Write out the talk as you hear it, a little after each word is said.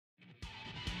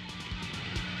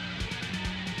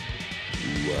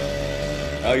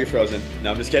Oh, you're frozen. No,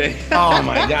 I'm just kidding. Oh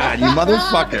my God, you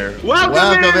motherfucker!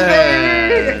 Welcome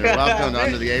in. Welcome to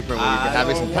Under the Apron. We're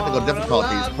having some technical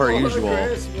difficulties per usual.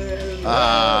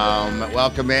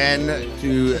 Welcome in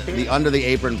to the Under the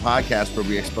Apron podcast, where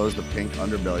we expose the pink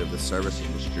underbelly of the service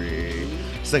industry.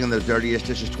 Slinging the dirtiest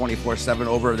dishes 24/7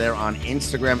 over there on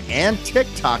Instagram and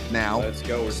TikTok now. Let's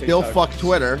go. We're Still fuck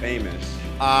Twitter. Famous.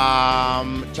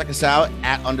 Check us out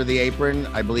at Under the Apron.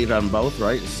 I believe on both,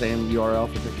 right? Same URL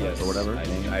for TikTok or whatever.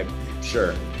 I'm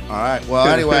sure. All right. Well,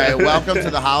 anyway, welcome to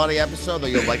the holiday episode, though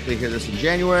you'll likely hear this in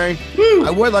January. Woo!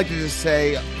 I would like to just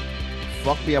say,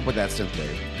 fuck me up with that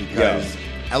synthwave, because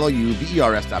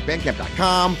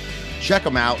louvers.bandcamp.com. Check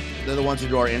them out. They're the ones who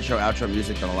do our intro, outro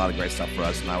music, done a lot of great stuff for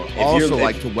us. And I would also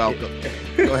like to welcome.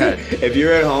 Go ahead. If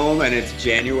you're at home and it's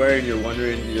January and you're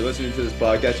wondering, you're listening to this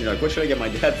podcast, you're like, what should I get my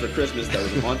dad for Christmas? That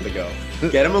was a month ago.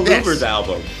 Get him a Louvers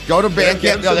album. Go to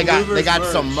Bandcamp. No, they got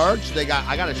some merch. I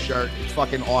got a shirt. It's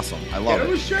fucking awesome. I love it. Get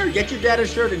him a shirt. Get your dad a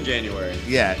shirt in January.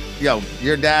 Yeah. Yo,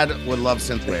 your dad would love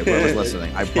synthwave. Whoever's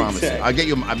listening, I promise you. I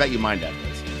bet you mine dad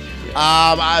does.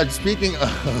 Yeah. Speaking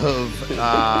of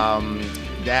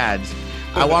dads,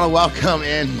 I want to welcome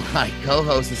in my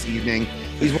co-host this evening.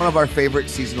 He's one of our favorite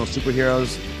seasonal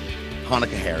superheroes, Hanukkah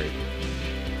Harry.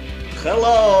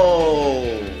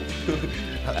 Hello.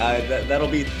 That'll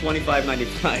be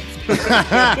 $25.95.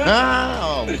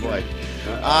 Oh boy.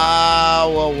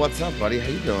 Well, what's up, buddy? How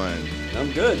you doing?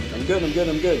 I'm good.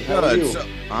 How are you? So,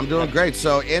 I'm doing great.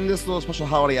 So, in this little special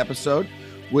holiday episode,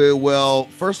 we will,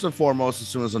 first and foremost, as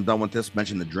soon as I'm done with this,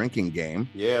 mention the drinking game.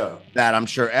 Yeah. That I'm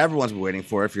sure everyone's been waiting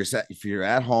for. If you're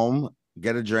at home,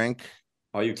 get a drink.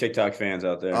 All you TikTok fans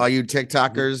out there. All you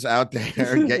TikTokers out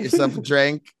there, get yourself a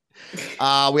drink.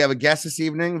 We have a guest this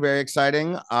evening. Very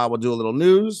exciting. We'll do a little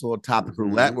news, a little topic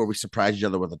roulette, where we surprise each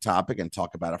other with a topic and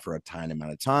talk about it for a tiny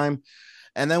amount of time.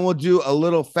 And then we'll do a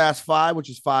little fast five, which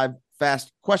is 5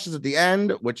 fast questions at the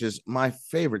end, which is my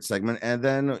favorite segment. And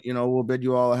then, we'll bid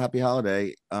you all a happy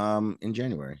holiday in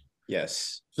January.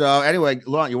 Yes. So anyway,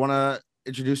 Laurent, you want to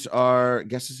introduce our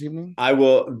guest this evening? I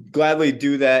will gladly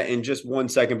do that in just 1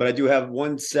 second, but I do have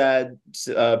one sad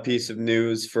piece of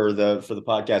news for the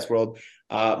podcast world.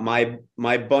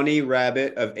 My bunny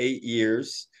rabbit of 8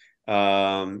 years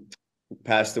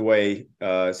passed away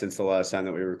since the last time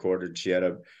that we recorded. She had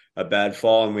a bad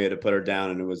fall and we had to put her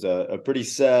down, and it was a pretty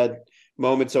sad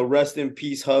moment. So rest in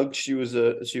peace, Hug. She was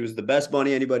the best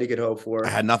bunny anybody could hope for. I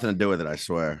had nothing to do with it, I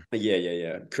swear.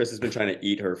 Yeah. Chris has been trying to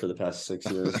eat her for the past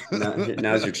 6 years.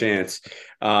 Now's your chance.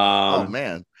 Oh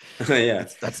man. Yeah.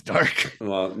 That's dark.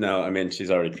 Well, no, I mean, she's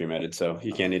already cremated, so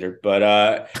you can't eat her.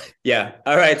 But yeah.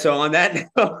 All right. So on that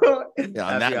note,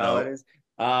 happy holidays.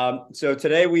 So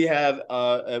today we have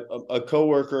a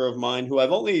coworker of mine who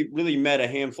I've only really met a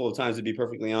handful of times, to be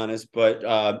perfectly honest,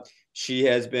 but she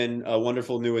has been a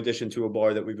wonderful new addition to a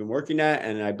bar that we've been working at,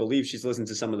 and I believe she's listened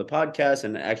to some of the podcasts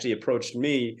and actually approached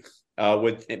me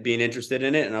with being interested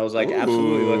in it, and I was like,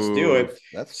 absolutely, let's do it.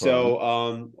 That's fun.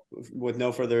 So with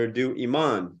no further ado,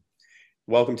 Eman,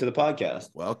 welcome to the podcast.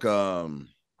 Welcome.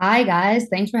 Hi guys,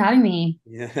 thanks for having me.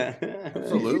 Yeah,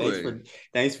 absolutely.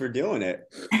 Thanks for doing it.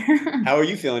 How are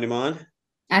you feeling, Eman?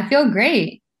 I feel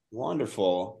great.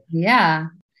 Wonderful. Yeah.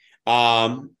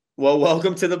 Well,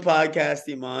 welcome to the podcast,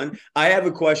 Eman. I have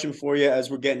a question for you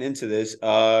as we're getting into this.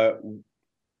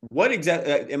 What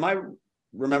exactly am I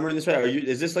remembering this right?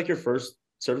 Is this like your first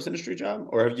service industry job,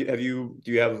 or do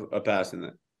you have a past in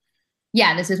that?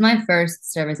 Yeah, this is my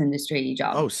first service industry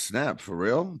job. Oh, snap. For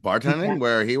real? Bartending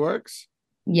where he works?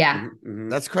 Yeah. Mm-hmm.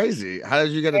 That's crazy. How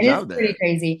did you get a job there? Pretty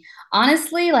crazy.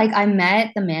 Honestly, like I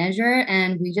met the manager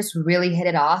and we just really hit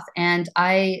it off. And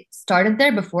I started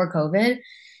there before COVID.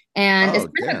 And it's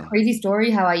kind of a crazy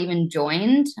story how I even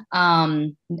joined.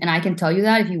 And I can tell you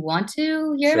that if you want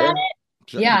to hear about it.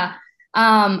 Sure. Yeah.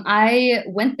 I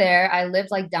went there. I lived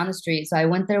like down the street. So I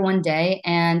went there one day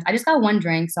and I just got one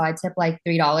drink. So I tipped like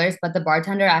 $3, but the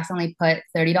bartender accidentally put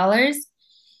 $30.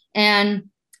 And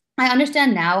I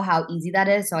understand now how easy that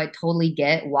is. So I totally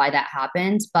get why that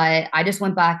happened. But I just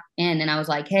went back in and I was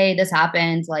like, hey, this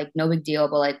happened. Like, no big deal.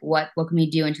 But like, what can we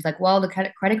do? And she's like, well, the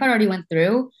credit card already went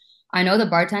through. I know the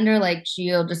bartender, like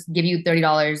she'll just give you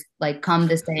 $30, like come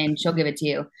this day and she'll give it to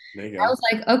you. There you go. I was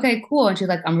like, okay, cool. And she's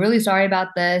like, I'm really sorry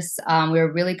about this.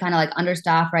 We're really kind of like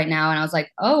understaffed right now. And I was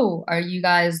like, oh, are you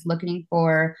guys looking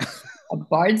for a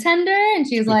bartender? And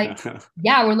she's like,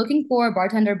 yeah, we're looking for a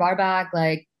bartender, barback,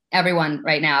 like everyone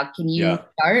right now. Can you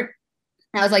start?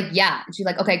 And I was like, yeah. And she's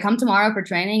like, okay, come tomorrow for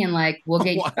training and like we'll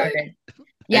get you started.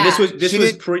 Yeah. And this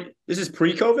is pre-COVID? This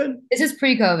is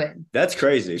pre-COVID. That's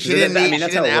crazy. She didn't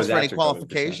ask for any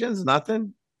qualifications,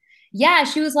 nothing? Yeah,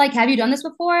 she was like, "Have you done this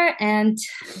before?" And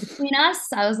between us,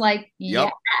 I was like, "Yeah,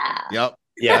 yep,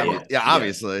 yeah,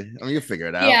 obviously. I mean, you figure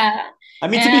it out. yeah." I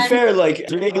mean, to be fair, like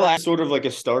Drink Glass sort of like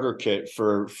a starter kit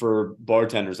for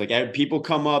bartenders. Like people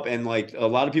come up and like a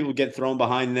lot of people get thrown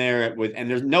behind there with, and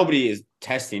there's nobody is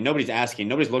testing, nobody's asking,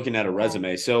 nobody's looking at a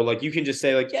resume. So like you can just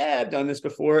say like, yeah, I've done this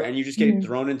before, and you just get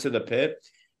thrown into the pit.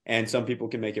 And some people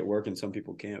can make it work, and some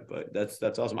people can't. But that's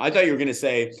awesome. I thought you were gonna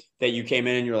say that you came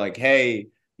in and you're like, hey,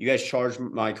 you guys charged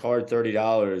my card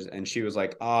 $30, and she was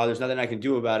like, oh, there's nothing I can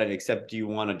do about it except do you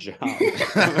want a job?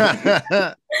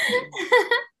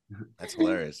 That's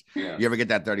hilarious. Yeah. You ever get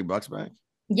that $30 back?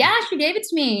 Yeah, she gave it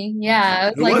to me.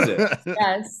 Yeah. Who was it?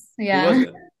 Yes. Yeah. Who was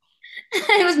it?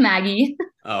 It was Maggie.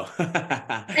 Oh.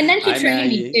 And then she trained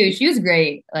Maggie. me too. She was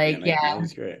great. Like, yeah.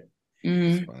 Maggie's great.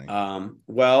 Mm-hmm.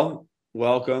 Well,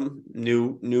 welcome.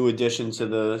 New addition to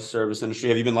the service industry.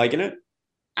 Have you been liking it?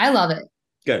 I love it.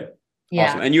 Good. Yeah.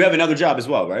 Awesome. And you have another job as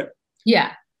well, right?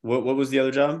 Yeah. What was the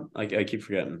other job? I keep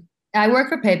forgetting. I work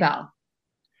for PayPal.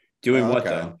 Doing what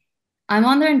though? I'm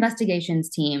on their investigations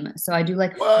team. So I do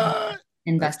like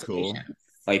investigations. Cool.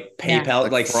 Like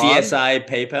PayPal, like CSI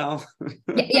PayPal?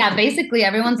 Yeah, basically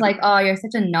everyone's like, oh, you're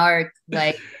such a narc.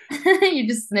 Like you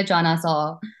just snitch on us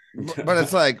all. But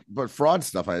it's like, fraud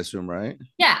stuff, I assume, right?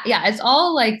 Yeah, it's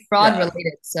all like fraud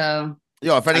related. So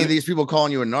if any of these people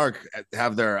calling you a narc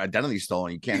have their identity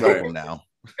stolen, you can't help them now.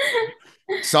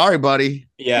 Sorry, buddy.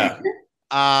 Yeah.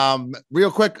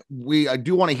 Real quick, I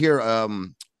do want to hear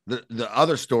the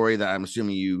other story that I'm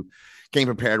assuming you came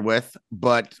prepared with.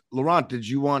 But Laurent, did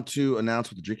you want to announce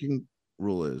what the drinking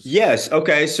rule is? Yes.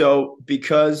 Okay. So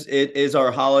because it is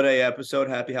our holiday episode,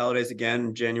 happy holidays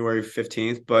again, January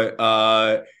 15th. But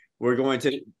we're going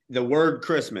to the word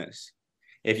Christmas.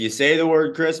 If you say the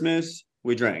word Christmas,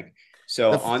 we drink.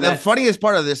 So the funniest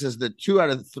part of this is that 2 out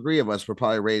of 3 of us were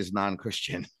probably raised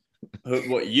non-Christian.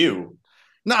 What, you?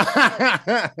 No.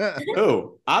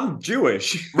 Who? I'm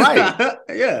Jewish. Right.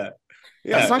 Yeah.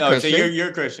 That's not Christian. So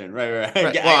you're Christian, right.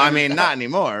 Well, I mean, not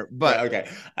anymore. But yeah, okay,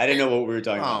 I didn't know what we were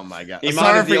talking about. Oh my god,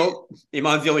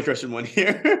 Iman's the only Christian one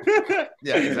here.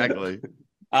 Yeah, exactly.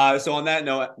 So on that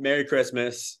note, Merry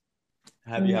Christmas,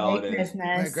 Happy Holidays,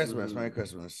 Merry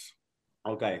Christmas.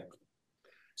 Okay,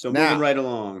 so moving right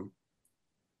along.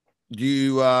 Do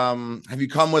you have you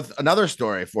come with another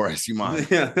story for us,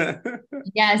 Eman?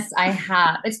 Yes, I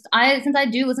have. Since I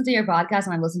do listen to your podcast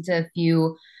and I've listened to a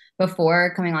few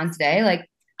before coming on today, like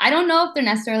I don't know if they're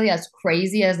necessarily as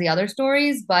crazy as the other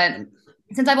stories, but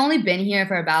since I've only been here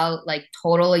for about like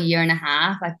total a year and a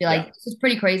half, I feel like this is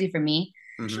pretty crazy for me.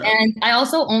 Mm-hmm. And I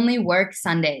also only work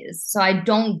Sundays, so I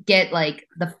don't get like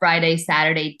the Friday,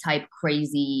 Saturday type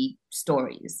crazy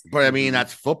stories. But I mean,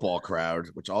 that's football crowd,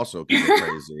 which also can be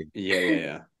crazy.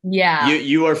 Yeah.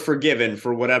 You are forgiven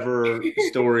for whatever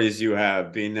stories you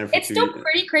have being there for it's 2 years. It's still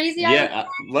pretty crazy. Yeah,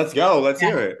 let's go. Let's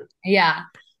hear it. Yeah.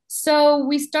 So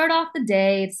we start off the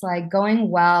day, it's like going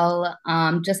well.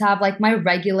 Just have like my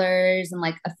regulars and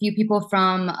like a few people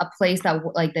from a place that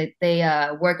like they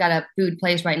work at a food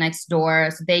place right next door.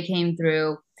 So they came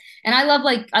through, and I love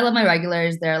my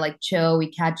regulars. They're like chill. We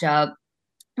catch up.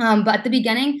 But at the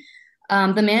beginning,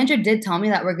 the manager did tell me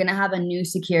that we're gonna have a new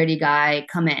security guy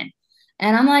come in,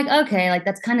 and I'm like, okay, like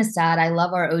that's kind of sad. I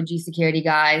love our OG security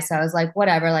guy, so I was like,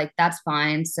 whatever, like that's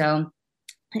fine. So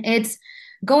it's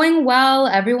going well.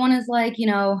 Everyone is like,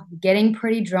 getting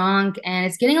pretty drunk and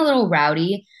it's getting a little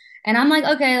rowdy. And I'm like,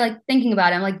 okay, like thinking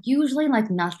about it, I'm like, usually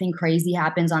like nothing crazy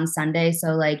happens on Sunday. So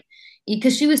like,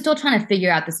 because she was still trying to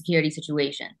figure out the security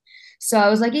situation. So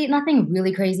I was like, hey, nothing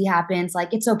really crazy happens.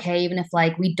 Like, it's okay, even if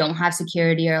like we don't have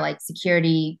security or like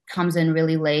security comes in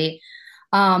really late.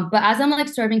 But as I'm like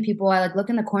serving people, I like look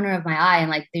in the corner of my eye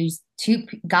and like there's 2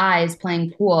 guys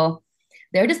playing pool.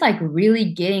 They're just like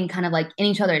really getting kind of like in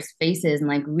each other's faces and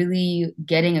like really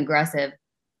getting aggressive.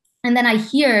 And then I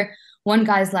hear one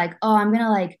guy's like, oh, I'm going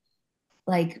to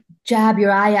like jab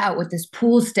your eye out with this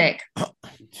pool stick.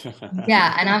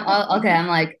 Yeah. And I'm okay. I'm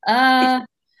like, I'm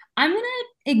going to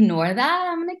ignore that.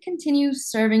 I'm going to continue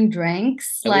serving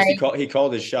drinks. At least he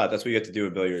called his shot. That's what you have to do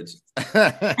with billiards.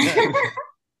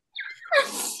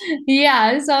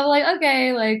 Yeah, so I'm like,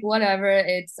 okay, like whatever.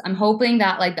 I'm hoping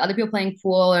that like the other people playing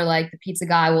pool or like the pizza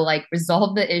guy will like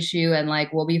resolve the issue and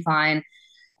like we'll be fine.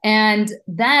 And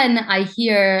then I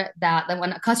hear that like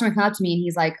when a customer comes up to me and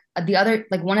he's like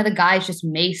one of the guys just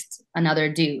maced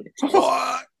another dude.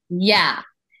 Yeah.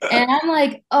 And I'm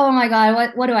like, oh my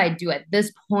God, what do I do at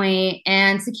this point?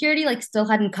 And security like still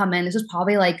hadn't come in. This was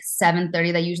probably like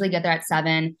 7:30. They usually get there at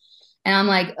 7. And I'm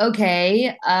like,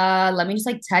 okay, let me just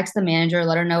like text the manager,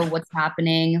 let her know what's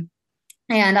happening.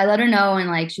 And I let her know, and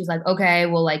like she was like, okay,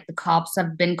 well, like the cops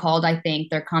have been called, I think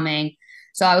they're coming.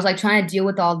 So I was like trying to deal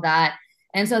with all that.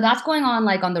 And so that's going on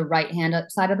like on the right hand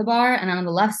side of the bar. And on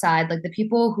the left side, like the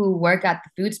people who work at the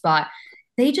food spot,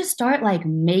 they just start like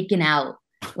making out,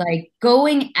 like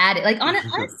going at it. Like on a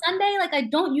Sunday, like I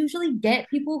don't usually get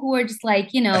people who are just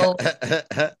like,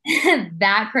 that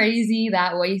crazy,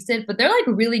 that wasted, but they're like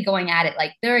really going at it.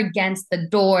 Like they're against the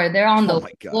door, they're on Oh the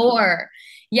my God. floor.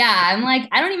 Yeah, I'm like,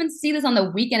 I don't even see this on the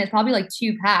weekend. It's probably like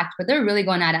too packed, but they're really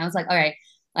going at it. I was like, all right,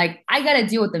 like I gotta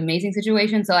deal with the amazing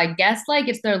situation. So I guess like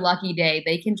it's their lucky day.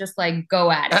 They can just like go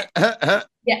at it.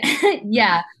 Yeah.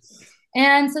 Yeah.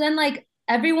 And so then like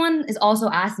everyone is also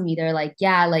asking me, they're like,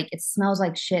 yeah, like it smells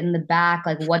like shit in the back.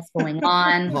 Like what's going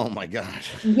on? Oh my God.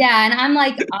 Yeah, and I'm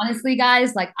like, honestly,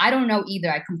 guys, like I don't know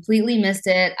either. I completely missed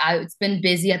it. It's been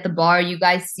busy at the bar. You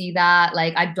guys see that?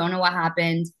 Like I don't know what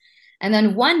happened. And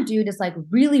then one dude is like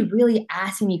really, really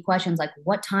asking me questions like,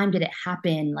 what time did it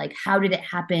happen? Like, how did it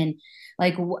happen?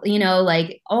 Like,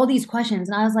 like all these questions.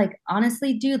 And I was like,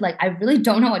 honestly, dude, like I really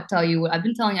don't know what to tell you. I've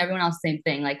been telling everyone else the same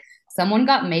thing. Like, someone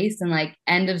got maced and like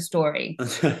end of story.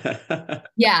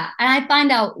 Yeah, and I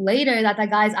find out later that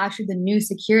that guy's actually the new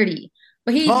security,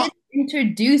 but he didn't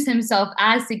introduce himself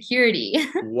as security.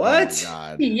 What?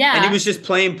 Oh Yeah. And he was just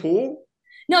playing pool?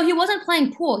 No, he wasn't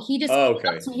playing pool. He just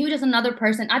okay. He was just another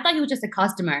person. I thought he was just a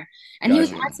customer. And he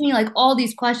was asking me like all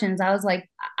these questions. I was like,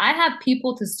 I have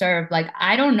people to serve. Like,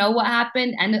 I don't know what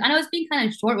happened. And I was being kind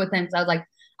of short with him because I was like,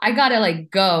 I gotta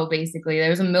like go basically. There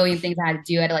was a million things I had to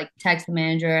do. I had to like text the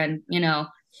manager and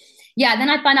yeah, then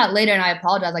I find out later and I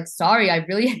apologize, like, sorry, I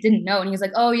really didn't know. And he was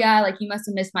like, oh, yeah, like, you must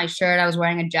have missed my shirt. I was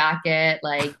wearing a jacket.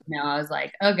 Like, I was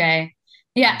like, okay.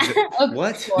 Yeah.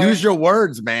 What? Use your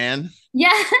words, man.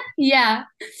 Yeah. Yeah.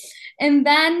 And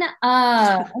then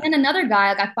another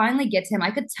guy, like, I finally get to him.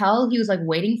 I could tell he was like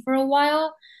waiting for a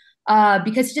while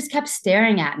because he just kept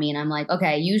staring at me. And I'm like,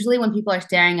 okay, usually when people are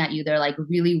staring at you, they're like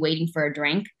really waiting for a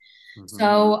drink.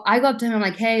 So I go up to him, I'm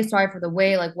like, hey, sorry for the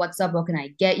wait. Like, what's up? What can I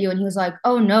get you? And he was like,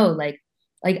 oh no, like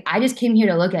I just came here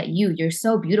to look at you. You're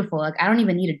so beautiful. Like, I don't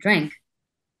even need a drink.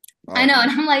 I know.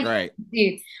 And I'm like,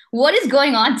 dude, what is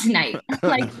going on tonight?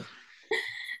 Like,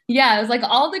 yeah, it was like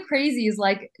all the crazies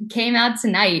like came out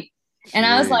tonight. And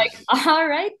I was like, all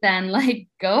right then, like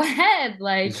go ahead.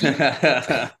 Like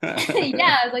yeah,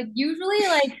 I was like usually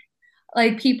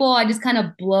like people I just kind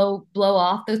of blow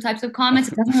off those types of comments.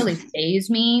 It doesn't really faze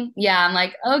me. Yeah, I'm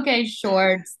like, okay,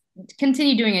 sure.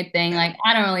 Continue doing your thing. Like,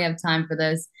 I don't really have time for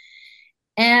this.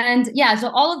 And yeah, so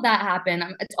all of that happened.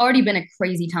 It's already been a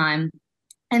crazy time.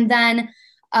 And then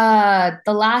the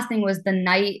last thing was the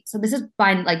night. So this is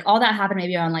by like all that happened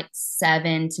maybe around like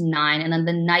 7 to 9. And then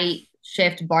the night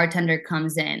shift bartender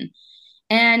comes in.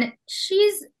 And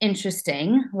she's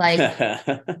interesting, like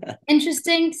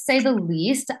interesting to say the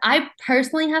least. I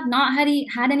personally have not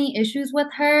had any issues with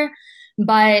her,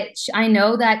 but I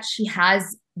know that she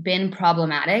has been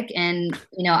problematic, and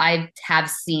I have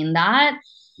seen that.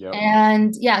 Yep.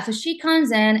 And yeah, so she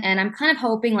comes in, and I'm kind of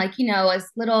hoping, like, a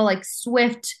little like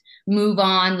swift move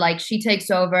on, like she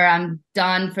takes over, I'm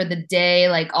done for the day,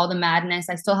 like all the madness.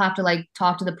 I still have to like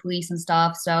talk to the police and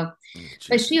stuff. So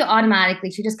but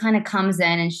she just kind of comes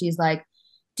in and she's like,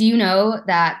 do you know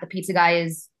that the pizza guy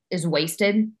is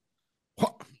wasted?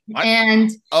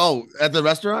 And at the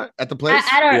restaurant, at the place,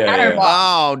 at our bar.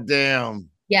 Oh damn.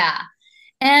 Yeah.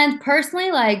 And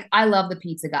personally, like I love the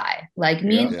pizza guy. Like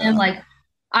me and him, like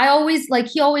I always like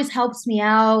he always helps me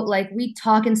out. Like we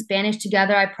talk in Spanish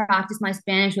together. I practice my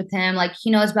Spanish with him. Like he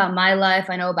knows about my life.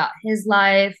 I know about his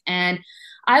life. And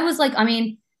I was like, I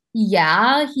mean,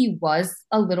 yeah, he was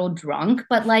a little drunk,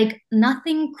 but like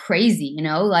nothing crazy,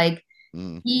 like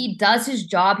he does his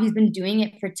job. He's been doing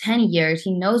it for 10 years.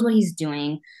 He knows what he's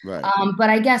doing. Right. But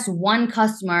I guess one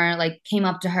customer like came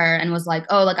up to her and was like,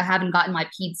 oh, like I haven't gotten my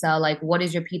pizza. Like, what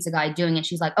is your pizza guy doing? And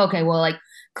she's like, okay, well, like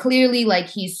clearly like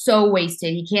he's so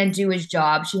wasted. He can't do his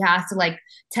job. She has to like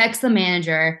text the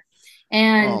manager.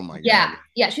 And yeah,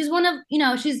 she's one of,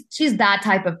 she's that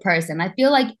type of person. I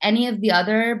feel like any of the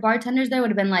other bartenders there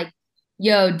would have been like,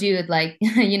 yo, dude, like,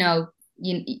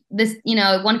 this,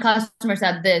 one customer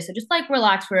said this, so just like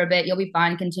relax for a bit. You'll be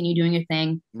fine. Continue doing your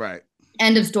thing. Right.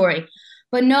 End of story.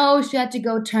 But no, she had to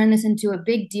go turn this into a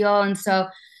big deal. And so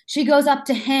she goes up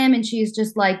to him and she's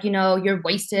just like, you're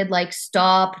wasted. Like,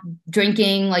 stop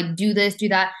drinking, like do this, do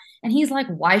that. And he's like,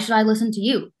 why should I listen to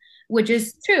you? Which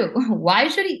is true. Why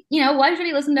should he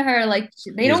listen to her? Like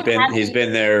he's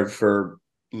been there for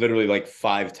literally like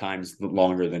 5 times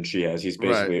longer than she has. He's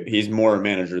basically he's more a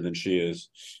manager than she is.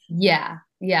 Yeah.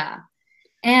 Yeah.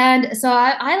 And so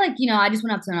I like, I just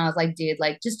went up to him and I was like, dude,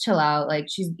 like, just chill out. Like,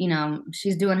 she's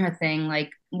doing her thing.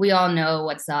 Like, we all know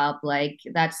what's up. Like,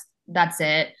 that's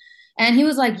it. And he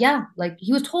was like, yeah, like,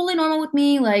 he was totally normal with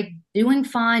me, like, doing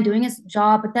fine, doing his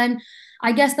job. But then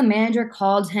I guess the manager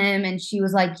called him and she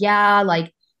was like, yeah,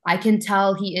 like, I can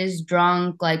tell he is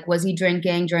drunk. Like, was he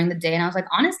drinking during the day? And I was like,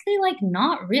 honestly, like,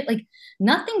 not real, like,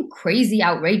 nothing crazy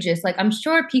outrageous. Like, I'm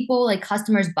sure people, like,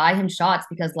 customers buy him shots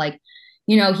because, like,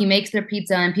 he makes their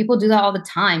pizza and people do that all the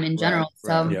time in general.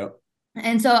 So, yeah.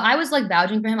 And so I was like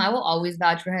vouching for him. I will always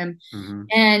vouch for him. Mm-hmm.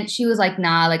 And she was like,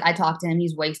 nah, like I talked to him.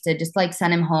 He's wasted. Just like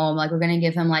send him home. Like we're going to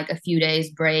give him like a few days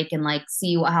break and like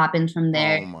see what happens from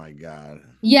there. Oh my God.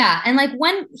 Yeah. And like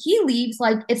when he leaves,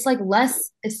 like it's like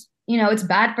it's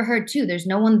bad for her too. There's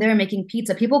no one there making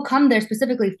pizza. People come there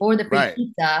specifically for the free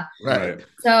pizza. Right.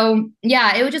 So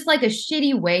yeah, it was just like a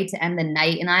shitty way to end the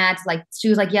night. And I had to like, she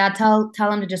was like, yeah, tell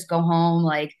him to just go home.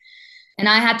 Like, and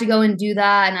I had to go and do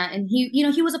that. And he,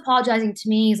 he was apologizing to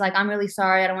me. He's like, I'm really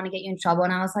sorry. I don't want to get you in trouble.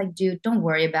 And I was like, dude, don't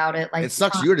worry about it. Like, it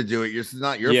sucks you were to do it. It's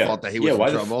not your fault that he was in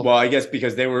trouble. Well, I guess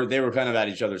because they were kind of at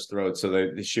each other's throats.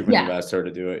 So she wouldn't have asked her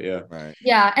to do it. Yeah. Right.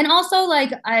 Yeah. And also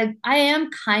like, I am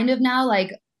kind of now,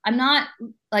 like, I'm not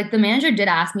like the manager did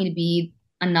ask me to be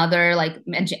another like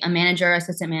a manager,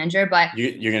 assistant manager, but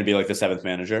you're gonna be like the seventh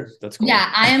manager. That's cool.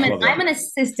 Yeah, I'm an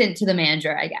assistant to the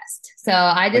manager, I guess. So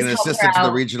I just like an assistant to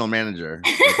the regional manager.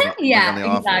 Like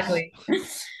yeah, exactly.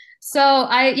 So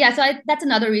that's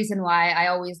another reason why I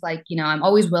always like, I'm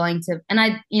always willing to, and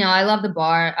I love the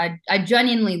bar. I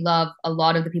genuinely love a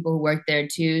lot of the people who work there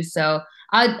too. So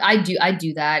I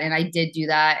do that, and I did do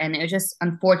that, and it was just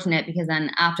unfortunate because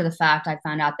then after the fact, I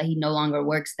found out that he no longer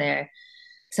works there.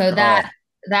 So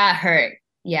that hurt.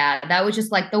 Yeah, that was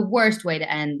just like the worst way to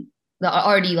end the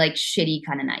already like shitty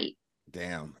kind of night.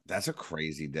 Damn, that's a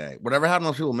crazy day. Whatever happened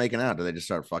to those people making out? Did they just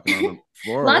start fucking on the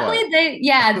floor? Luckily, they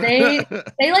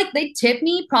tipped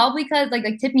me probably because like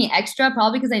tipped me extra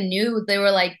probably because I knew they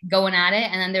were like going at it,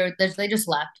 and then they just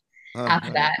left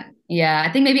after that. Yeah,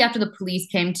 I think maybe after the police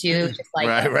came too, just like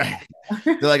right.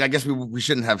 They're like, I guess we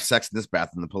shouldn't have sex in this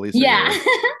bathroom. The police. Yeah.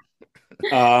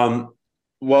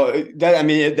 Well,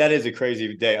 that is a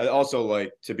crazy day. Also,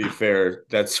 like, to be fair,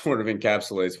 that sort of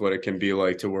encapsulates what it can be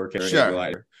like to work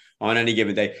in on any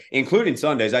given day, including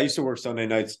Sundays. I used to work Sunday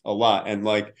nights a lot, and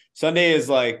like Sunday is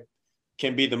like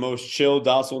can be the most chill,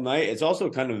 docile night. It's also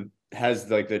kind of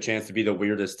has like the chance to be the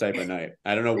weirdest type of night.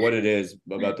 I don't know what it is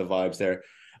about the vibes there.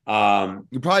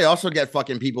 You probably also get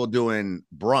fucking people doing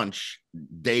brunch,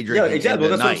 day drinking. Yeah, exactly.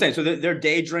 Well, that's what I'm saying. So they're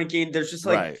day drinking. There's just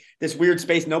like this weird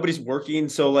space. Nobody's working,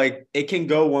 so like it can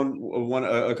go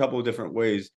a couple of different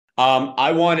ways.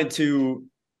 I wanted to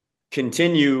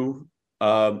continue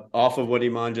off of what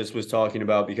Eman just was talking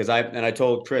about because I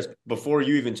told Chris before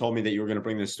you even told me that you were going to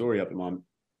bring this story up, Eman,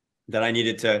 that I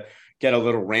needed to get a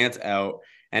little rant out,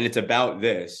 and it's about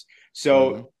this.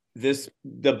 So.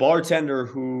 The bartender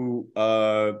who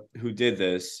did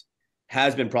this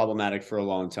has been problematic for a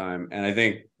long time. And I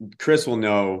think Chris will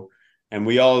know, and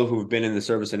we all who've been in the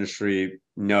service industry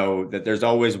know that there's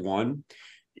always one,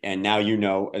 and now you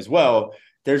know as well,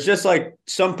 there's just like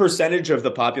some percentage of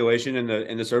the population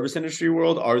in the service industry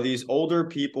world are these older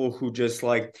people who just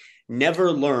like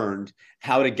never learned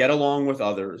how to get along with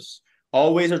others.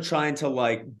 Always are trying to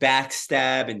like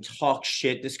backstab and talk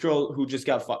shit. This girl who just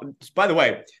got fired, by the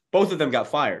way, both of them got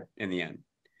fired in the end.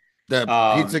 The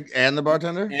pizza and the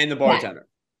bartender? And the bartender.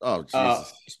 Oh,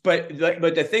 Jesus. But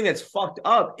the thing that's fucked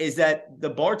up is that the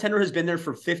bartender has been there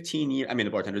for 15 years. I mean,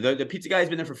 the bartender, the pizza guy has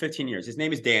been there for 15 years. His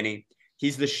name is Danny.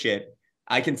 He's the shit.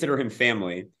 I consider him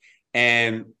family.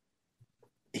 And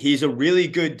he's a really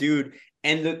good dude.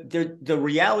 And the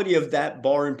reality of that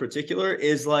bar in particular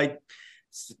is like,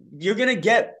 you're going to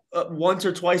get once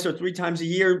or twice or three times a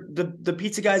year, the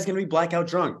pizza guy is going to be blackout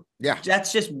drunk. Yeah.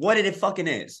 That's just what it fucking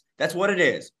is. That's what it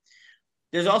is.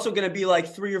 There's also going to be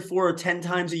like 3 or 4 or 10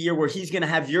 times a year where he's going to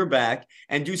have your back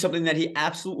and do something that he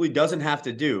absolutely doesn't have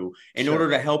to do in order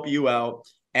to help you out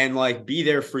and like be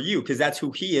there for you, because that's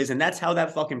who he is. And that's how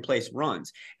that fucking place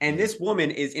runs. And this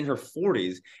woman is in her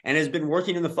 40s and has been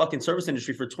working in the fucking service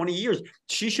industry for 20 years.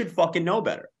 She should fucking know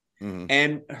better. Mm-hmm.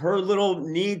 And her little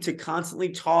need to constantly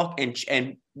talk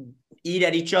and eat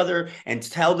at each other and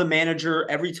tell the manager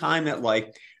every time that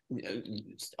like,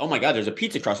 oh my God, there's a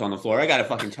pizza crust on the floor. I got to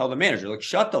fucking tell the manager, like,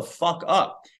 shut the fuck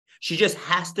up. She just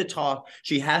has to talk.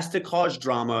 She has to cause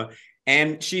drama.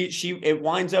 And it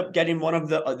winds up getting one of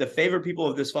the favorite people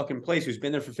of this fucking place who's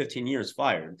been there for 15 years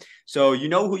fired. So you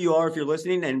know who you are if you're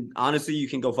listening. And honestly, you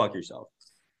can go fuck yourself.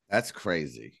 That's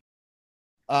crazy.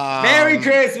 Merry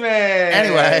Christmas.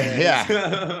 Anyway,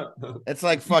 yeah. It's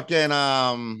like fucking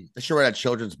I should write a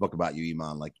children's book about you,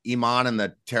 Eman. Like Eman and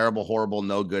the terrible, horrible,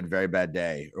 no good, very bad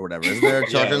day or whatever. Isn't there a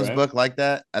children's book like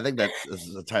that? I think this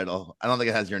is the title. I don't think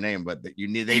it has your name, but they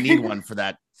need one for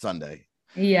that Sunday.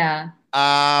 Yeah.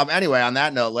 Anyway, on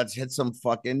that note, let's hit some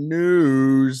fucking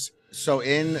news. So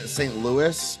in St.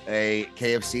 Louis, a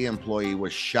KFC employee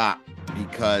was shot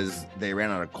because they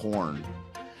ran out of corn.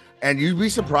 And you'd be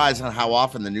surprised on how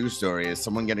often the news story is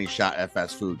someone getting shot at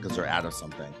fast food because they're out of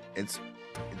something. It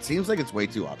seems like it's way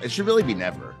too often. It should really be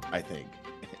never, I think,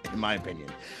 in my opinion.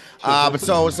 But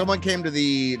so someone came to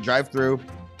the drive-thru,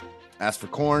 asked for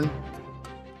corn.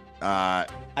 I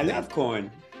love corn.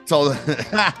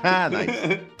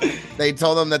 Nice. They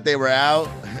told them that they were out.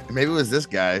 Maybe it was this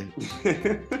guy.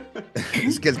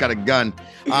 This kid's got a gun.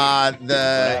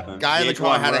 The guy in the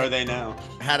car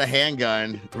had a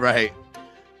handgun. Right.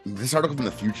 This article from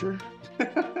the future.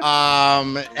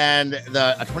 And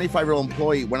a 25-year-old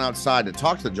employee went outside to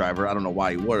talk to the driver. I don't know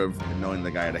why he would have, knowing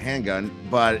the guy had a handgun.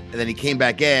 But then he came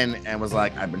back in and was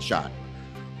like, "I've been shot."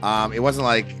 It wasn't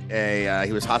like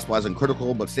he was hospitalized in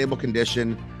critical but stable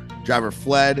condition. Driver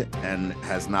fled and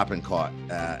has not been caught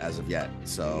as of yet.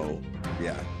 So,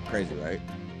 yeah, crazy, right?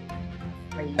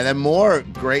 Crazy. And then more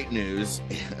great news.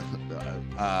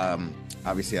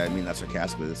 Obviously, I mean that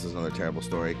sarcastically. This is another terrible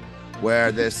story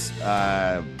where this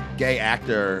gay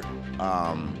actor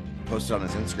posted on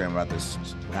his Instagram about this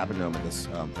what happened to him at this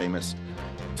famous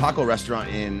taco restaurant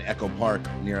in Echo Park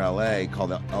near LA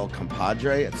called El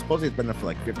Compadre. It's supposedly it's been there for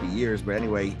like 50 years, but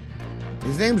anyway,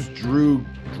 his name's Drew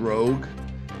Drogue.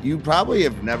 You probably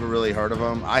have never really heard of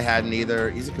him. I hadn't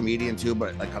either. He's a comedian too,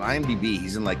 but like on IMDb,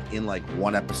 he's in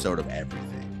one episode of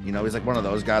everything. You know, he's like one of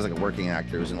those guys, like a working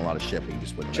actor who's in a lot of shit, but he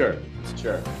just wouldn't. Sure.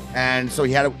 And so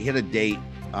he had a date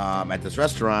at this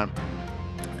restaurant,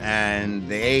 and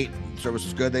they ate. Service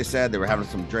was good, they said. They were having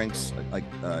some drinks,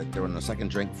 they were in the second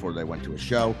drink before they went to a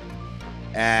show,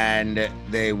 and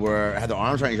they had their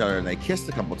arms around each other and they kissed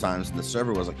a couple times, and the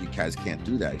server was like, "You guys can't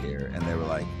do that here," and they were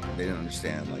like, they didn't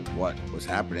understand like what was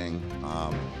happening.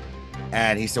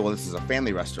 And he said, "Well, this is a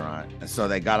family restaurant," and so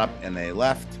they got up and they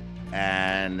left,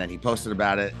 and then he posted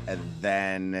about it, and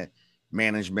then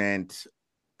management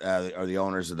or the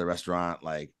owners of the restaurant,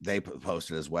 like they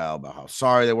posted as well about how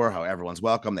sorry they were, how everyone's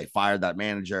welcome. They fired that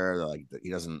manager. They're like,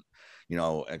 he doesn't,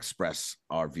 express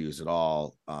our views at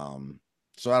all.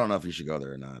 So I don't know if you should go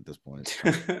there or not at this point.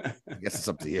 I guess it's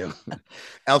up to you.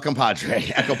 El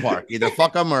Compadre, Echo Park. Either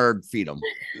fuck them or feed them.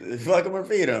 Fuck them or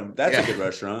feed them. That's a good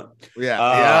restaurant. Yeah.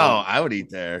 I would eat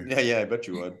there. Yeah, I bet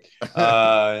you would.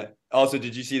 Also,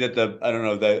 did you see that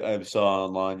I saw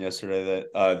online yesterday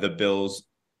that the Bills,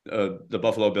 the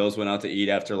Buffalo Bills went out to eat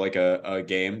after like a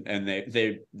game, and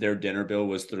their dinner bill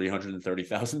was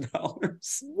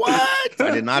 $330,000. What?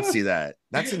 I did not see that.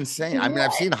 That's insane. I mean,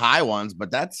 I've seen high ones, but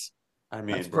that's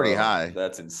pretty high.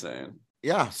 That's insane.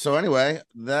 Yeah. So anyway,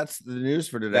 that's the news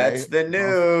for today. That's the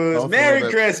news. Merry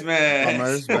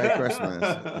Christmas. Merry Christmas.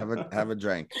 Have a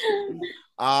drink.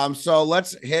 So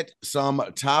let's hit some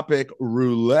topic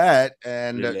roulette.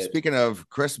 And speaking of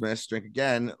Christmas, drink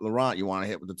again. Laurent, you want to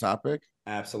hit with the topic?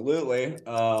 Absolutely.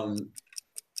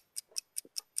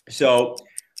 So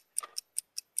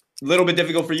a little bit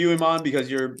difficult for you, Eman,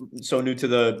 because you're so new to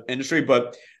the industry,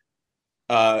 but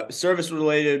service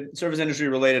industry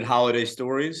related holiday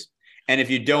stories. And if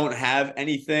you don't have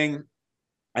anything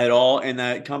at all in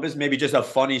that compass, maybe just a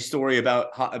funny story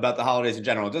about the holidays in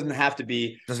general. It doesn't have to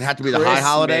be the high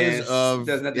holidays of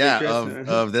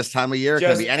this time of year. It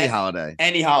can be any holiday.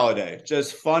 Any holiday.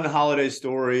 Just fun holiday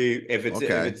story. If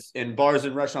it's in bars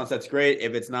and restaurants, that's great.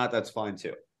 If it's not, that's fine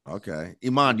too. Okay.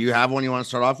 Iman, do you have one you want to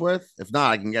start off with? If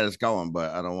not, I can get us going,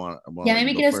 but I don't want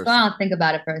maybe get us going. I'll think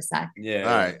about it for a sec. Yeah.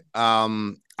 All right.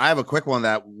 I have a quick one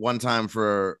that one time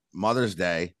for Mother's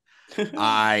Day,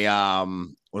 I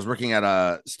was working at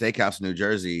a steakhouse in New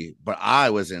Jersey, but I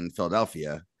was in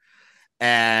Philadelphia,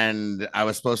 and I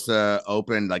was supposed to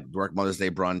work Mother's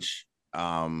Day brunch.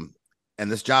 And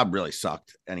this job really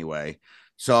sucked anyway.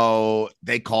 So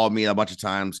they called me a bunch of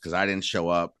times because I didn't show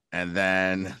up. And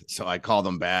then, so I called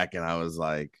them back and I was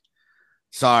like,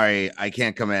 "Sorry, I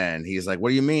can't come in." He's like, "What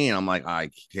do you mean?" I'm like, "I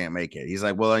can't make it." He's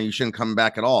like, "Well, then you shouldn't come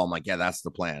back at all." I'm like, "Yeah, that's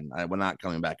the plan. We're not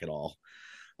coming back at all."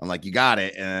 I'm like, "You got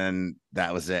it." And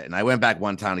that was it. And I went back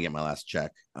one time to get my last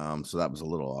check. So that was a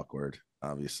little awkward,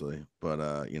 obviously. But what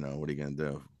are you going to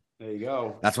do? There you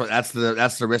go. That's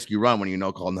the risk you run when you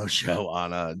no call, no show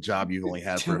on a job you've only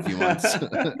had for a few months.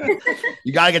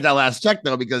 You got to get that last check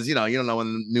though, because you don't know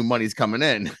when new money's coming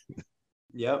in.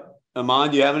 Yep.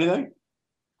 Eman, do you have anything?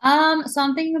 So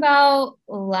I'm thinking about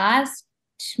last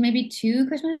maybe 2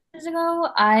 Christmases ago.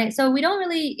 So we don't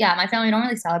really, yeah, my family don't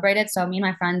really celebrate it. So me and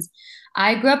my friends,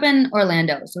 I grew up in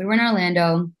Orlando. So we were in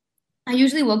Orlando. I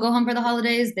usually will go home for the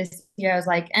holidays. This year I was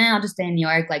like, I'll just stay in New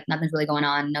York. Like nothing's really going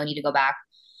on. No need to go back.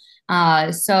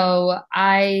 So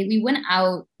we went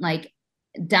out like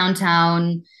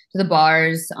downtown to the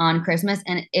bars on Christmas,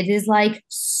 and it is like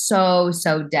so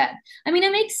dead. I mean,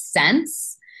 it makes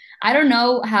sense. I don't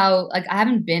know how, like, I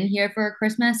haven't been here for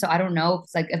Christmas, so I don't know if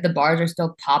it's like if the bars are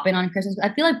still popping on Christmas.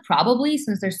 I feel like probably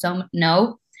since there's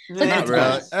no. Like, not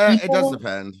really. It does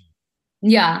depend.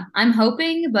 Yeah, I'm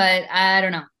hoping, but I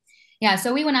don't know. Yeah,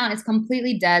 so we went out. It's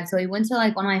completely dead. So we went to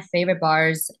like one of my favorite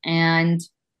bars, and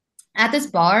at this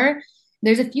bar,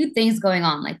 there's a few things going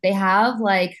on. Like they have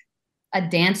like a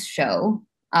dance show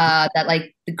that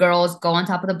like the girls go on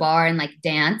top of the bar and like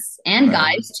dance, and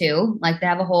guys too. Like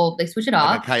they switch it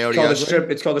off. Like a coyote.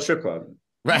 It's called a strip club.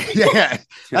 Right. Yeah.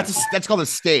 That's called a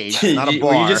stage, not a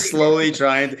bar. You just slowly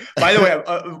trying. By the way,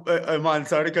 Eman,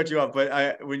 sorry to cut you off,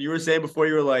 but when you were saying before,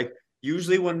 you were like,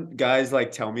 usually when guys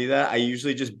like tell me that, I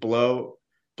usually just blow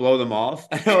them off.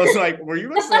 And I was like, were you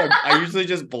gonna say I usually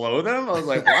just blow them? I was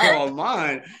like, wow,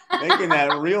 Eman making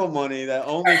that real money, that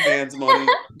OnlyFans money.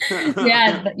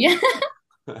 Yeah. But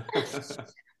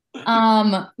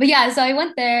yeah, so I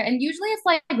went there, and usually it's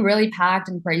like really packed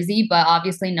and crazy, but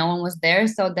obviously no one was there,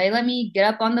 so they let me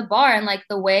get up on the bar and like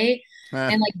and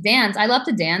like dance. I love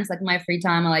to dance. Like in my free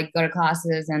time, I like go to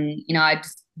classes, and I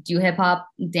just do hip hop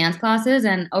dance classes,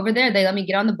 and over there they let me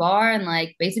get on the bar and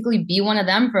like basically be one of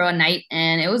them for a night,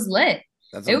 and it was lit.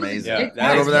 That's amazing. Yeah,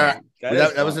 that over there.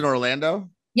 That was in Orlando?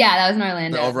 Yeah, that was in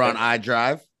Orlando. Over on I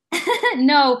Drive?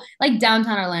 No, like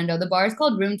downtown Orlando. The bar is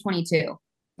called Room 22.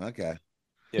 Okay.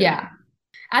 Yeah.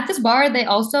 At this bar, they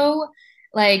also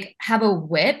like have a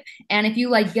whip, and if you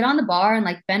like get on the bar and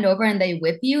like bend over and they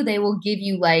whip you, they will give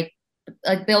you like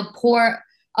they'll pour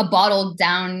a bottle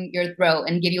down your throat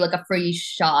and give you like a free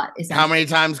shot. How many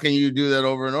times can you do that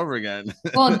over and over again?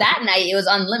 Well, that night it was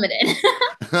unlimited.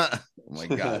 Oh my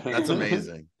God, that's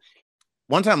amazing.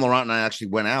 One time, Laurent and I actually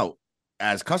went out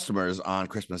as customers on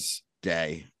Christmas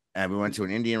Day, and we went to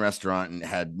an Indian restaurant and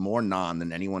had more naan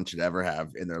than anyone should ever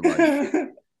have in their life.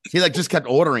 He like just kept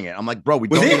ordering it. I'm like, bro, we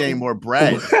don't need any more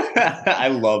bread. I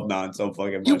love naan so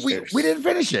fucking much. We didn't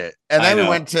finish it, and then we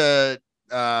went to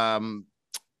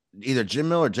either Jim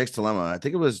Mill or Jake's Dilemma. I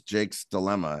think it was Jake's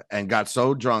Dilemma, and got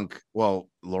so drunk. Well,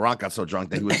 Laurent got so drunk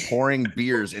that he was pouring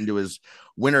beers into his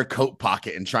winter coat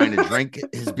pocket and trying to drink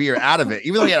his beer out of it,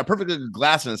 even though he had a perfectly good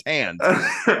glass in his hand.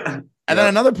 And then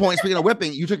another point, speaking of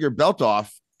whipping, you took your belt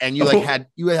off, and you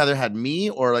either had me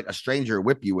or like a stranger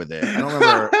whip you with it. I don't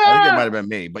remember. I think it might have been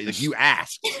me, but like you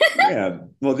asked. Yeah.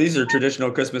 Well, these are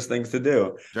traditional Christmas things to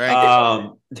do.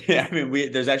 Yeah, I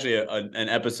mean, there's actually an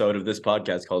episode of this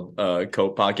podcast called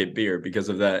Coat Pocket Beer because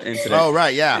of that incident. Oh,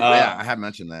 right. Yeah. I have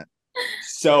mentioned that.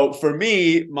 So for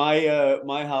me,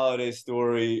 my holiday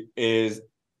story is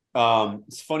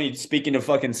it's funny. Speaking of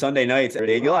fucking Sunday nights,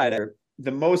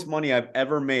 the most money I've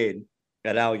ever made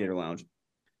at Alligator Lounge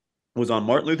was on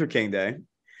Martin Luther King Day.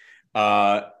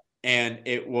 And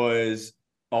it was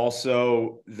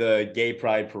also the Gay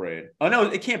Pride Parade. Oh, no,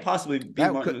 it can't possibly be.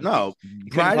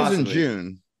 Pride is in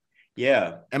June.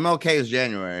 Yeah. MLK is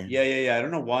January. Yeah. I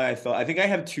don't know why I think I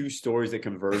have two stories that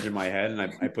converge in my head, and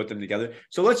I put them together.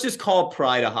 So let's just call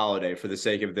Pride a holiday for the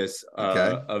sake of this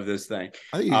of this thing.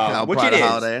 I think you can call Pride a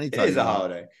holiday anytime. It is a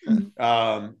holiday.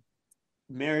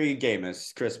 Merry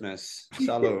Gamus, Christmas,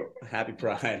 Salud, Happy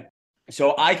Pride.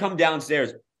 So I come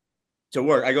downstairs to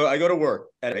work. I go to work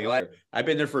at a. I've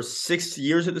been there for 6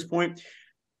 years at this point.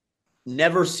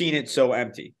 Never seen it so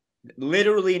empty.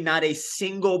 Literally not a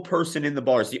single person in the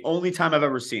bar. It's the only time I've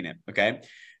ever seen it. Okay.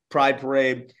 Pride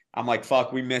Parade. I'm like,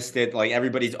 fuck, we missed it. Like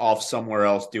everybody's off somewhere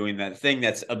else doing that thing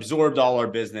that's absorbed all our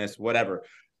business, whatever.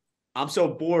 I'm so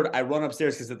bored. I run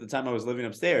upstairs because at the time I was living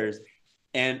upstairs.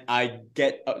 And I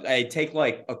take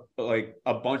like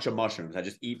a bunch of mushrooms. I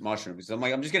just eat mushrooms. I'm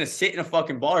like, I'm just going to sit in a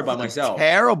fucking bar by myself.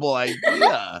 Terrible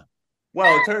idea.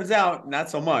 Well, it turns out not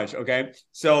so much. Okay.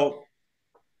 So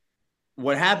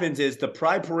what happens is the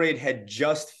Pride Parade had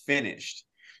just finished.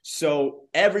 So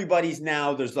everybody's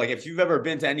now, there's like, if you've ever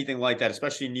been to anything like that,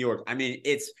 especially in New York, I mean,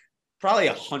 it's probably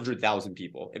 100,000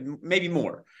 people, maybe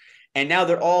more. And now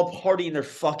they're all partying, they're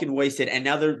fucking wasted. And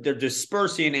now they're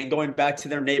dispersing and going back to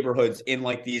their neighborhoods in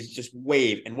like these just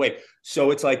wave and wave.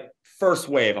 So it's like first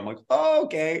wave. I'm like, oh,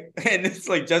 okay. And it's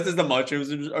like just as the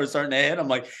mushrooms are starting to hit, I'm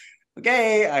like,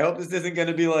 okay, I hope this isn't going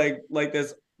to be like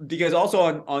this. Because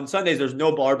also on Sundays, there's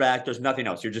no bar back. There's nothing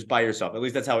else. You're just by yourself. At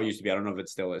least that's how it used to be. I don't know if it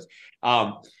still is.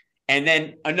 And And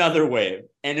then another wave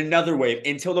and another wave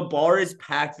until the bar is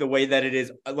packed the way that it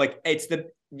is. Like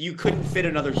you couldn't fit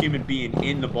another human being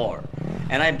in the bar.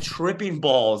 And I'm tripping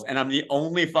balls and I'm the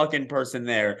only fucking person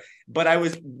there. But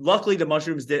luckily the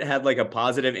mushrooms did have like a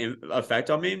positive effect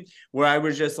on me where I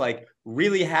was just like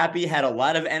really happy, had a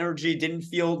lot of energy, didn't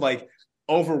feel like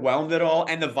overwhelmed at all.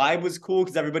 And the vibe was cool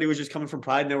because everybody was just coming from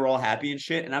Pride and they were all happy and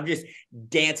shit. And I'm just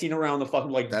dancing around the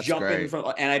fucking like That's jumping great. from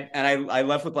I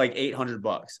left with like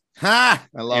 $800. Ha!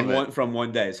 I love it. From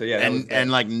one day. So yeah,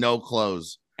 and like no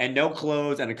clothes. And no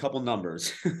clothes and a couple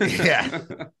numbers. Yeah.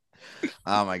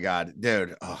 Oh my God,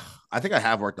 dude. Oh, I think I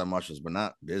have worked on mushrooms, but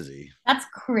not busy. That's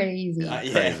crazy. Yeah,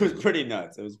 it was pretty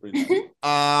nuts. It was pretty nuts.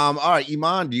 All right,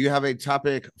 Eman, do you have a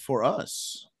topic for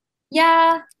us?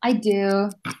 Yeah, I do.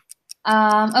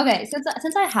 Okay,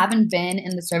 since I haven't been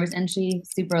in the service industry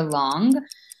super long,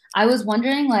 I was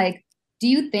wondering, like, do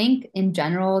you think in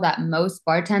general that most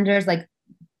bartenders like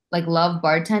love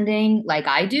bartending like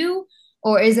I do?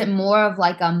 Or is it more of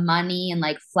like a money and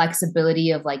like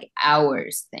flexibility of like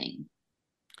hours thing?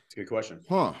 It's a good question.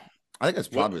 Huh. I think it's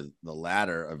probably the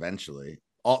latter eventually.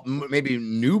 Maybe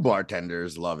new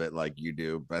bartenders love it like you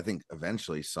do, but I think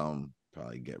eventually some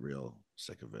probably get real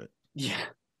sick of it. Yeah.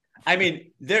 I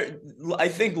mean, I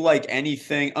think like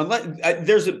anything, unless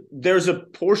there's a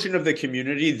portion of the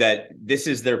community that this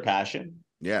is their passion.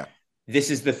 Yeah.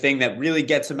 This is the thing that really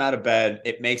gets them out of bed.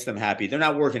 It makes them happy. They're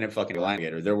not working at fucking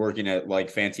Alligator. They're working at like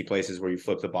fancy places where you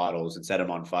flip the bottles and set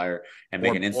them on fire and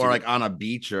make an Instagram. Or like on a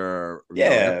beach or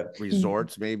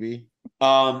resorts maybe.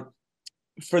 For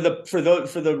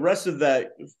the rest of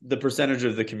the percentage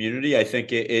of the community, I think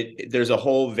there's a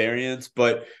whole variance,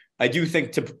 but I do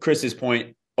think to Chris's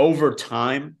point, over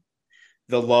time,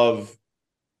 the love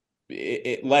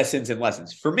it lessens and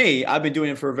lessens. For me, I've been doing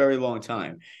it for a very long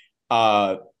time.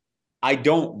 I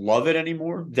don't love it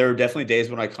anymore. There are definitely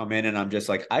days when I come in and I'm just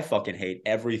like, I fucking hate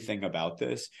everything about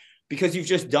this because you've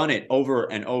just done it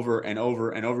over and over and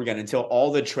over and over again until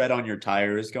all the tread on your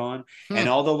tire is gone and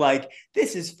all the like,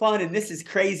 this is fun and this is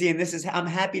crazy and I'm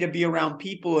happy to be around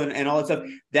people and all that stuff.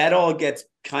 That all gets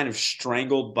kind of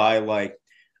strangled by like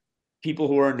people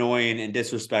who are annoying and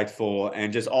disrespectful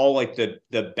and just all like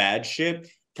the bad shit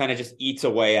kind of just eats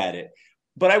away at it.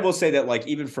 But I will say that, like,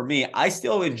 even for me, I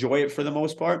still enjoy it for the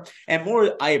most part, and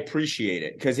more I appreciate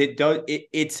it because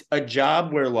it's a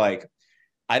job where like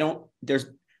I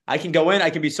can go in, I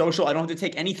can be social, I don't have to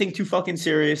take anything too fucking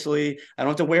seriously, I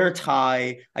don't have to wear a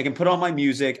tie, I can put on my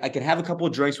music, I can have a couple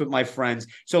of drinks with my friends.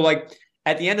 So like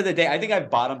at the end of the day, I think I've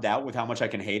bottomed out with how much I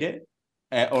can hate it.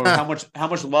 Or how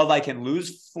much love I can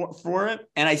lose for it,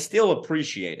 and I still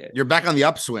appreciate it. You're back on the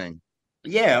upswing.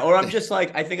 Yeah, or I'm just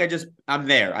like, I think I'm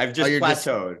there. I've just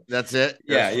plateaued. That's it?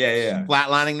 Yeah.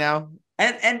 Flatlining now?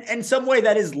 And some way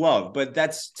that is love, but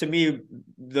that's to me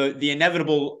the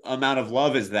inevitable amount of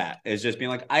love is just being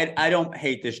like, I don't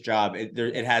hate this job.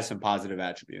 It has some positive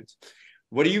attributes.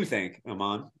 What do you think,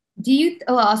 Eman?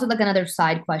 Also like another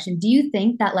side question. Do you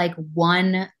think that like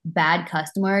one bad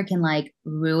customer can like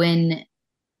ruin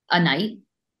a night?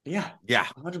 Yeah.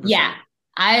 100%. Yeah.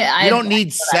 You don't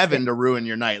need 7 to ruin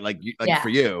your night, for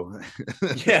you.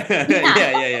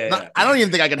 Yeah. I don't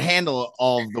even think I can handle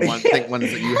all of the ones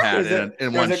that you had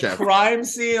in one shift. There's a crime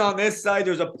scene on this side.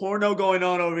 There's a porno going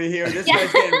on over here. This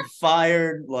guy's getting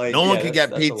fired. Like no one can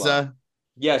get pizza.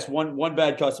 Yes, one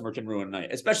bad customer can ruin a night,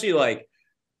 especially like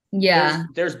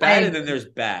there's bad and then there's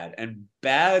bad, and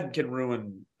bad can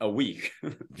ruin a week.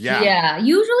 Yeah.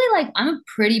 Usually, like, I'm a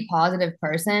pretty positive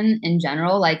person in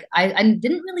general. Like, I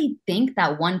didn't really think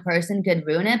that one person could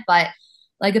ruin it, but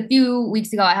like a few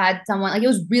weeks ago, I had someone like it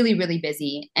was really, really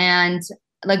busy, and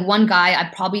like one guy,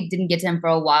 I probably didn't get to him for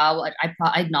a while. Like,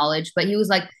 I acknowledge, but he was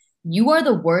like, "You are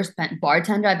the worst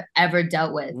bartender I've ever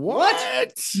dealt with."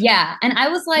 What? Yeah, and I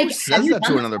was like, who says that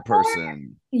to another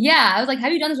person? Yeah, I was like,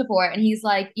 "Have you done this before?" And he's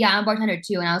like, "Yeah, I'm a bartender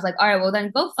too." And I was like, "All right, well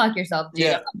then go fuck yourself, dude.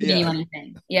 I'm not giving you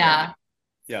anything." Yeah.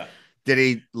 Did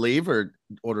he leave or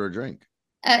order a drink?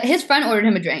 His friend ordered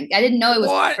him a drink. I didn't know it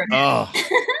was for him. Oh,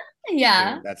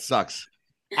 yeah. Dude, that sucks.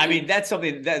 I mean, that's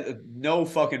something that no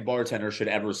fucking bartender should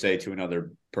ever say to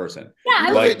another person.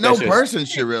 Yeah, like, no person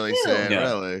should really say it,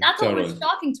 really. That's what was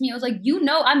shocking to me. I was like, you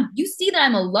see that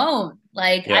I'm alone.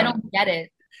 Like, I don't get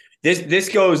it. This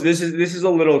is a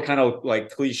little kind of like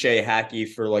cliche hacky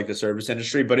for like the service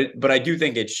industry, but I do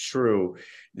think it's true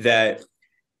that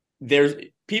there's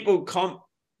people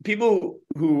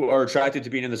who are attracted to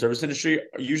being in the service industry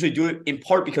usually do it in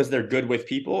part because they're good with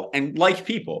people and like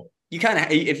people. You kind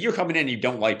of, if you're coming in and you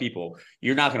don't like people,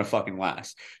 you're not going to fucking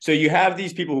last. So you have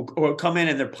these people who come in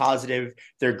and they're positive,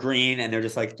 they're green, and they're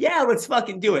just like, yeah, let's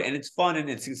fucking do it. And it's fun and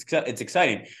it's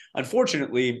exciting.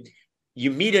 Unfortunately,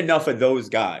 you meet enough of those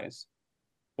guys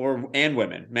and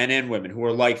women, men and women who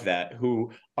are like that,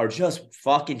 who are just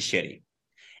fucking shitty.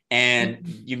 And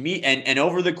you meet, and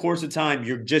over the course of time,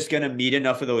 you're just going to meet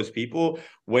enough of those people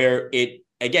where it,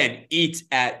 again, eats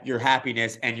at your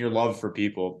happiness and your love for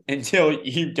people until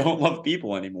you don't love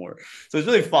people anymore. So it's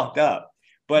really fucked up.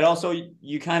 But also,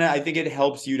 you kind of, I think it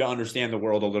helps you to understand the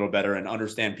world a little better and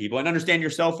understand people and understand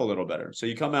yourself a little better. So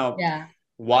you come out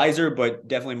wiser, but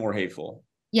definitely more hateful.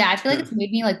 Yeah, I feel like it's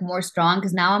made me like more strong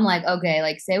because now I'm like, okay,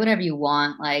 like say whatever you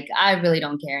want. Like I really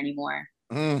don't care anymore.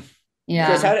 Yeah.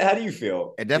 Chris, how do you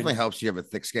feel? It definitely helps you have a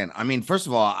thick skin. I mean, first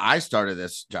of all, I started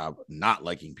this job not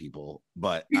liking people,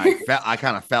 but I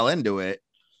kind of fell into it.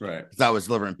 Right. Because I was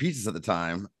delivering pizzas at the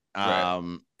time.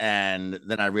 Right. And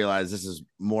then I realized this is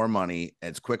more money.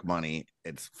 It's quick money.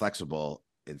 It's flexible.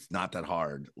 It's not that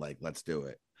hard. Like, let's do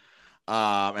it.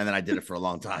 And then I did it for a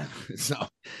long time.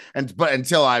 But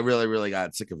until I really, really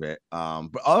got sick of it. But I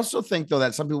also think though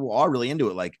that some people are really into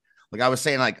it. Like I was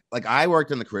saying, like I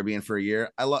worked in the Caribbean for a year.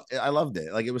 I loved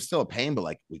it. Like it was still a pain, but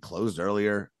like we closed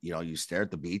earlier. You know, you stare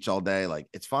at the beach all day. Like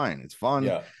it's fine. It's fun.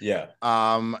 Yeah. Yeah.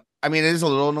 I mean, it is a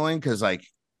little annoying because like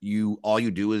all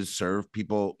you do is serve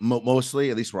people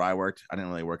mostly, at least where I worked. I didn't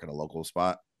really work at a local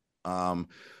spot. But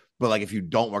like if you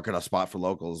don't work at a spot for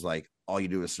locals, like all you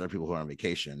do is serve people who are on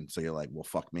vacation. So you're like, well,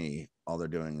 fuck me. All they're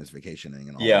doing is vacationing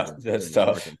and all that's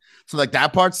tough. So like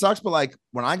that part sucks. But like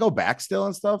when I go back still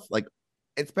and stuff, like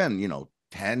it's been,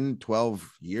 10,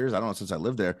 12 years. I don't know, since I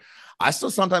lived there. I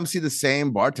still sometimes see the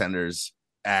same bartenders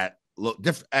at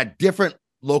different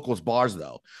locals bars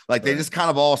though. Like they just kind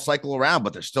of all cycle around,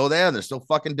 but they're still there. They're still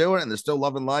fucking doing it and they're still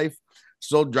loving life.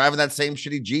 Still driving that same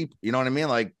shitty Jeep. You know what I mean?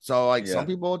 Like, so like some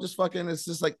people just fucking, it's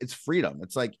just like, it's freedom.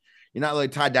 It's like, you're not really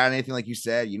tied down to anything. Like you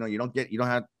said, you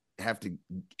don't have to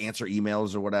answer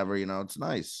emails or whatever, it's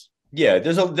nice. Yeah.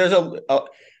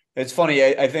 It's funny.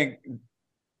 I think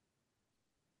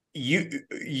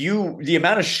the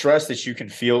amount of stress that you can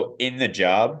feel in the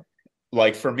job,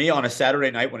 like for me on a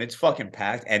Saturday night when it's fucking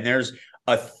packed and there's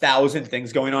 1,000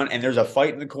 things going on and there's a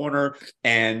fight in the corner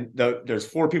and there's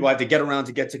 4 people I have to get around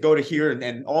to go to here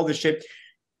and all this shit.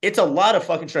 It's a lot of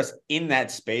fucking stress in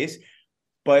that space.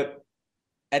 But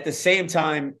at the same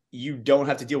time, you don't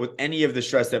have to deal with any of the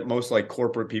stress that most like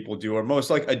corporate people do or most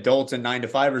like adults and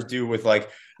 9-to-5ers do with like,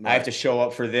 I have to show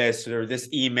up for this or this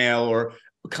email or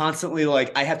constantly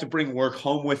like I have to bring work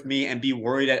home with me and be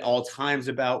worried at all times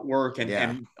about work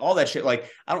and all that shit. Like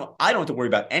I don't have to worry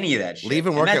about any of that shit.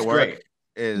 Leaving work at work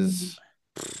is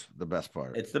the best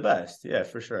part. It's the best. Yeah,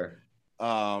 for sure.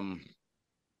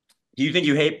 Do you think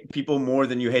you hate people more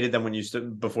than you hated them when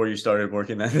before you started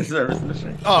working at the service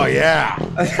industry? Oh yeah,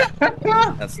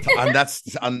 that's time.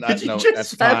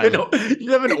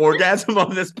 You have an orgasm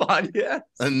on this podcast.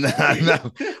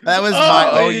 No, that was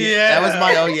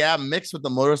my mixed with the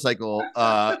motorcycle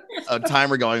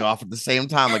timer going off at the same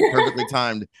time, like perfectly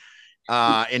timed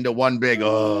into one big.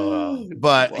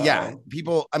 But wow. Yeah,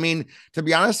 people. I mean, to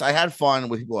be honest, I had fun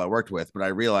with people I worked with, but I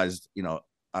realized,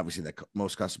 obviously that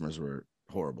most customers were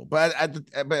horrible, but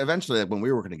eventually, like, when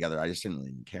we were working together, I just didn't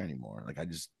really care anymore. Like I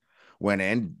just went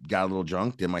in, got a little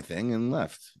drunk, did my thing, and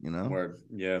left. Word.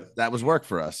 Yeah, that was work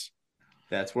for us.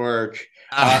 That's work.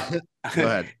 Go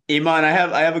ahead, Eman.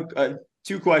 I have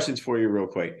 2 questions for you, real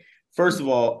quick. First of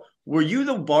all, were you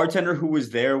the bartender who was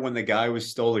there when the guy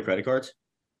stole the credit cards?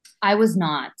 I was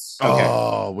not. Okay.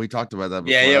 Oh, we talked about that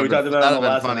before. Yeah, we talked about it on the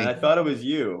last one. I thought it was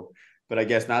you, but I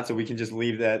guess not. So we can just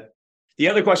leave that. The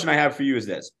other question I have for you is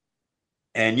this.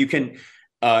 And you can,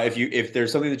 if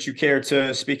there's something that you care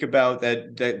to speak about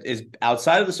that is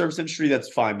outside of the service industry,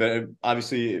 that's fine. But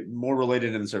obviously more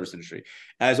related in the service industry.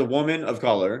 As a woman of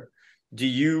color, do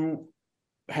you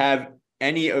have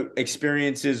any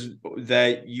experiences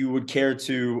that you would care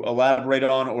to elaborate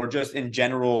on, or just in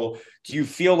general, do you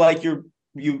feel like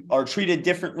you are treated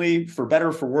differently, for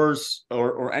better, for worse,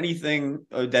 or anything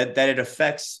that it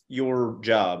affects your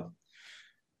job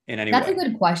in any way? That's a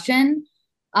good question.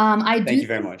 Thank you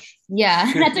very much. Yeah,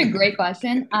 that's a great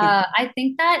question. I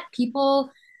think that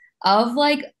people of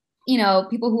like,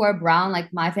 people who are brown,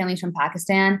 like my family's from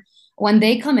Pakistan, when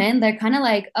they come in, they're kind of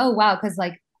like, oh, wow. Cause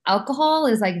like alcohol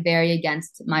is like very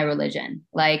against my religion.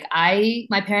 Like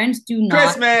my parents do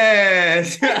not.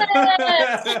 Christmas.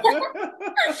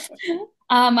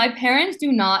 My parents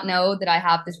do not know that I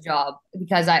have this job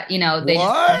because they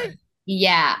what?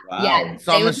 Yeah. Wow. Yeah.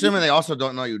 So I'm assuming they also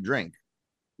don't know you drink.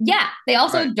 Yeah, they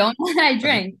also don't know that I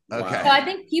drink. Okay. So I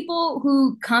think people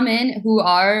who come in who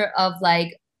are of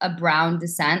like a brown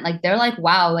descent, like they're like,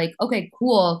 wow, like, okay,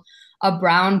 cool, a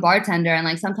brown bartender. And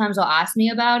like sometimes they'll ask me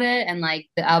about it and like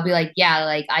I'll be like, yeah,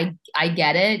 like I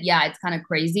get it. Yeah, it's kind of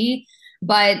crazy.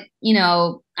 But,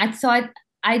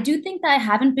 I do think that I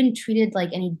haven't been treated like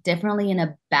any differently in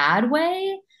a bad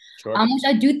way. Sure. Which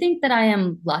I do think that I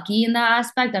am lucky in that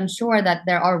aspect. I'm sure that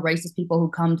there are racist people who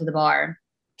come to the bar.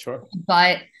 Sure.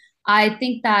 But I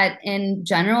think that in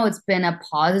general, it's been a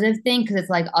positive thing because it's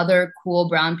like other cool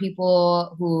brown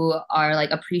people who are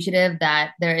like appreciative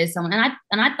that there is someone.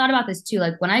 And I thought about this too.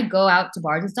 Like when I go out to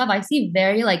bars and stuff, I see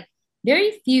very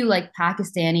few like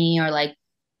Pakistani or like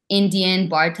Indian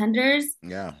bartenders.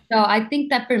 Yeah. So I think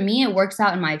that for me, it works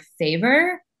out in my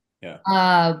favor.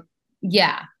 Yeah.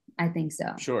 Yeah, I think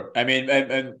so. Sure. I mean,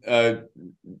 and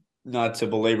not to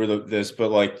belabor this,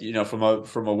 but like, from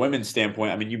a women's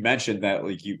standpoint, I mean, you mentioned that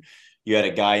like you had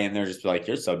a guy in there just like,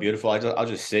 you're so beautiful. I'll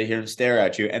just sit here and stare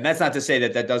at you. And that's not to say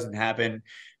that doesn't happen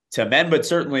to men, but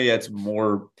certainly it's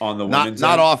more on the women's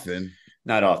not end. often.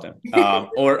 Not often.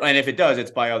 And if it does,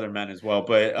 it's by other men as well.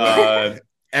 But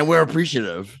and we're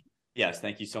appreciative. Yes,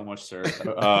 thank you so much, sir.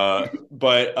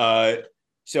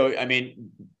 So I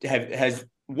mean,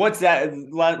 what's that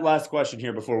last question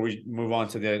here before we move on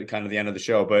to the kind of the end of the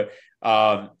show? But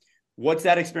what's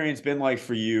that experience been like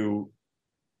for you?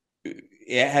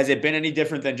 Has it been any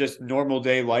different than just normal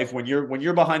day life when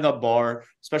you're behind the bar,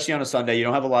 especially on a Sunday? You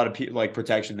don't have a lot of like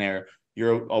protection there.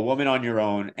 You're a woman on your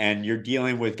own, and you're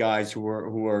dealing with guys who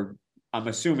are, I'm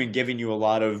assuming, giving you a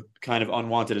lot of kind of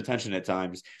unwanted attention at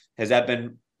times. Has that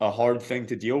been a hard thing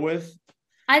to deal with?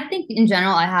 I think in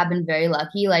general, I have been very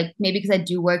lucky. Like maybe because I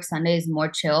do work Sundays more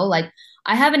chill. Like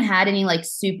I haven't had any like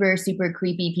super, super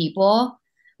creepy people.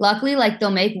 Luckily, like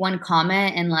they'll make one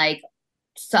comment and like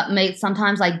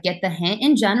sometimes like get the hint.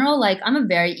 In general, like I'm a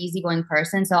very easygoing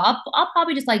person. So I'll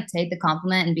probably just like take the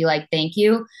compliment and be like, thank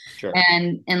you. Sure.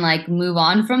 And like move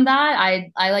on from that.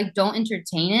 I like don't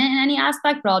entertain it in any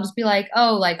aspect, but I'll just be like,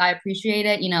 oh, like I appreciate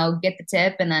it, get the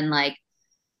tip and then like,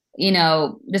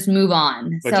 just move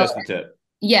on. But just the tip.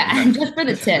 Yeah, just for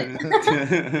the tip.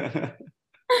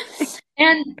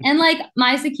 and like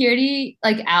my security,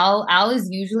 like Al is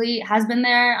usually has been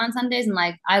there on Sundays, and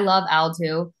like I love Al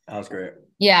too. Al's great.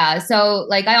 Yeah, so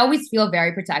like I always feel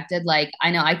very protected. Like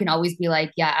I know I can always be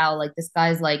like, yeah, Al, like this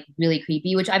guy's like really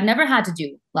creepy, which I've never had to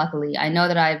do. Luckily, I know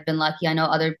that I've been lucky. I know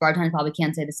other bartenders probably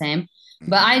can't say the same,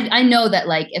 but I know that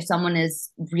like if someone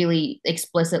is really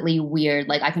explicitly weird,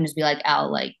 like I can just be like,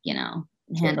 Al, like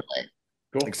handle it.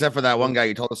 Cool. Except for that one guy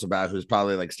you told us about who's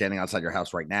probably like standing outside your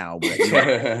house right now, but you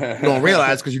don't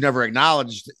realize because you never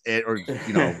acknowledged it or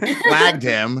flagged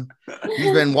him.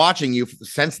 He's been watching you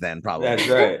since then, probably. That's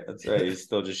right. He's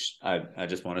still just I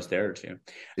just want to stare at you.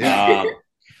 Yeah.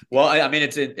 Well, I mean,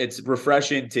 it's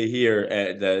refreshing to hear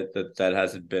that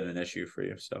hasn't been an issue for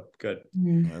you. So good.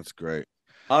 That's great.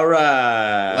 All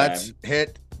right, let's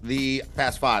hit the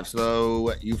fast five.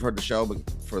 So you've heard the show, but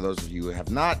for those of you who have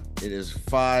not, it is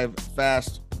 5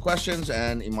 fast questions,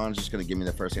 and Eman's just going to give me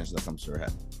the first answer that comes to her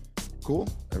head. Cool?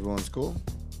 Everyone's cool?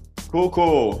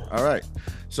 Cool. All right.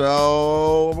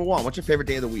 So, number 1, what's your favorite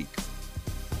day of the week?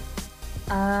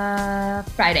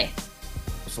 Friday.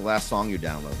 What's the last song you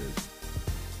downloaded?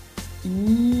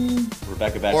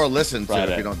 Rebecca Black's or listen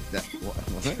Friday. To if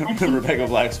you don't. Rebecca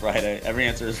Black's Friday. Every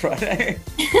answer is Friday.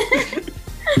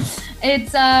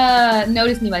 It's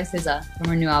Notice Me by SZA from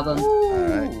her new album.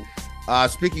 Ooh. All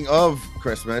right. Speaking of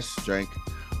Christmas, drink,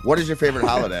 what is your favorite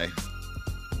holiday?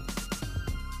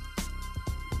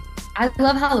 I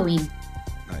love Halloween.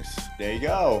 Nice. There you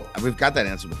go. We've got that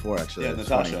answer before, actually. Yeah,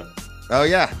 Natasha. Funny. Oh,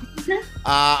 yeah.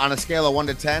 On a scale of 1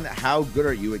 to 10, how good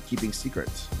are you at keeping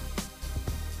secrets?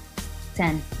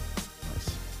 10.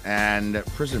 Nice. And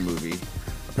prison movie.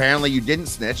 Apparently you didn't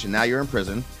snitch and now you're in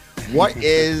prison. What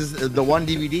is the one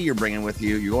DVD you're bringing with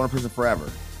you? You're going to prison forever.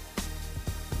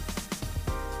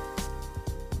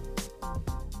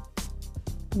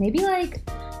 Maybe like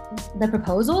The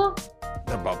Proposal?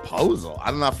 The Proposal?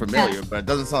 I'm not familiar, but it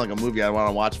doesn't sound like a movie I want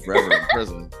to watch forever in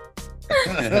prison.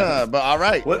 But all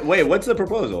right. Wait, what's The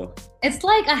Proposal? It's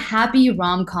like a happy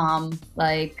rom-com.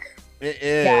 Like it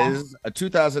is a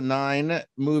 2009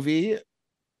 movie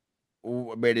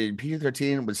rated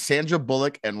PG-13 with Sandra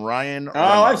Bullock and Ryan.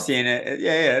 Oh, I've seen it.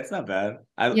 Yeah, it's not bad.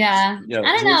 I don't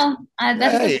know.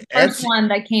 That's the first one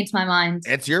that came to my mind.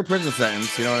 It's your prison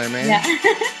sentence. You know what I mean? Yeah.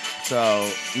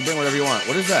 So you bring whatever you want.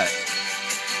 What is that?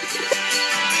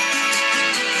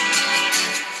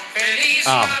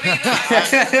 Oh.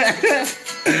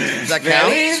 Does that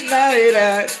count? Feliz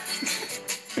Navidad.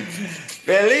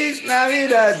 Feliz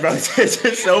Navidad, bro. It's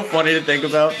just so funny to think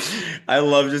about. I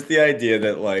love just the idea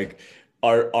that like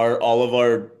our all of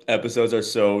our episodes are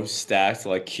so stacked,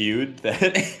 like queued,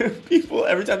 that people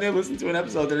every time they listen to an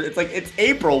episode, it's like it's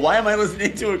April. Why am I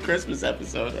listening to a Christmas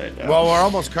episode right now? Well, we're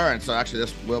almost current, so actually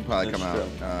this will probably come out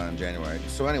in January.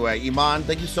 So anyway, Eman,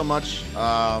 thank you so much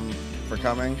for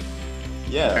coming.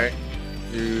 Yeah.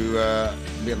 To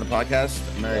be on the podcast.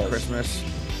 Merry Christmas.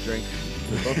 Drink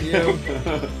to both of you.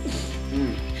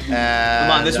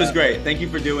 Eman, this was great. Thank you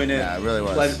for doing it. Yeah, it really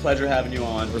was. Pleasure having you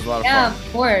on. It was a lot of fun. Yeah,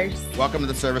 of course. Welcome to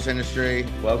the service industry.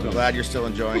 Welcome. I'm glad you're still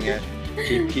enjoying it.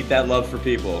 Keep that love for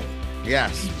people.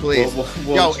 Yes, please.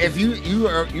 Yo, if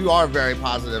you are very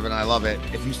positive, and I love it.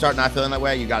 If you start not feeling that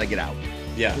way, you got to get out.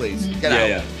 Yeah, please get out.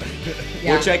 Yeah.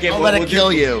 We'll check in. Don't let it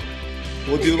kill you.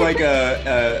 We'll do like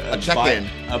a check-in,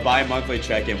 a bi-monthly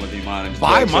check-in with Eman.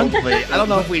 Bi-monthly? I don't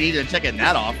know if we need to check in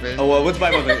that often. Oh well, what's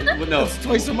bi-monthly? No, it's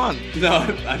twice a month. No,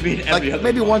 I mean every other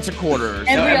maybe month. Once a quarter. Or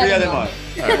every other month.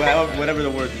 Right, whatever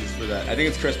the word is for that. I think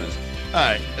it's Christmas. All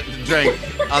right, drink.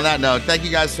 On that note, thank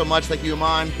you guys so much. Thank you,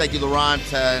 Eman. Thank you,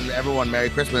 Laurent, and everyone. Merry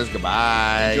Christmas.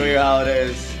 Goodbye. Enjoy your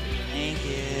holidays.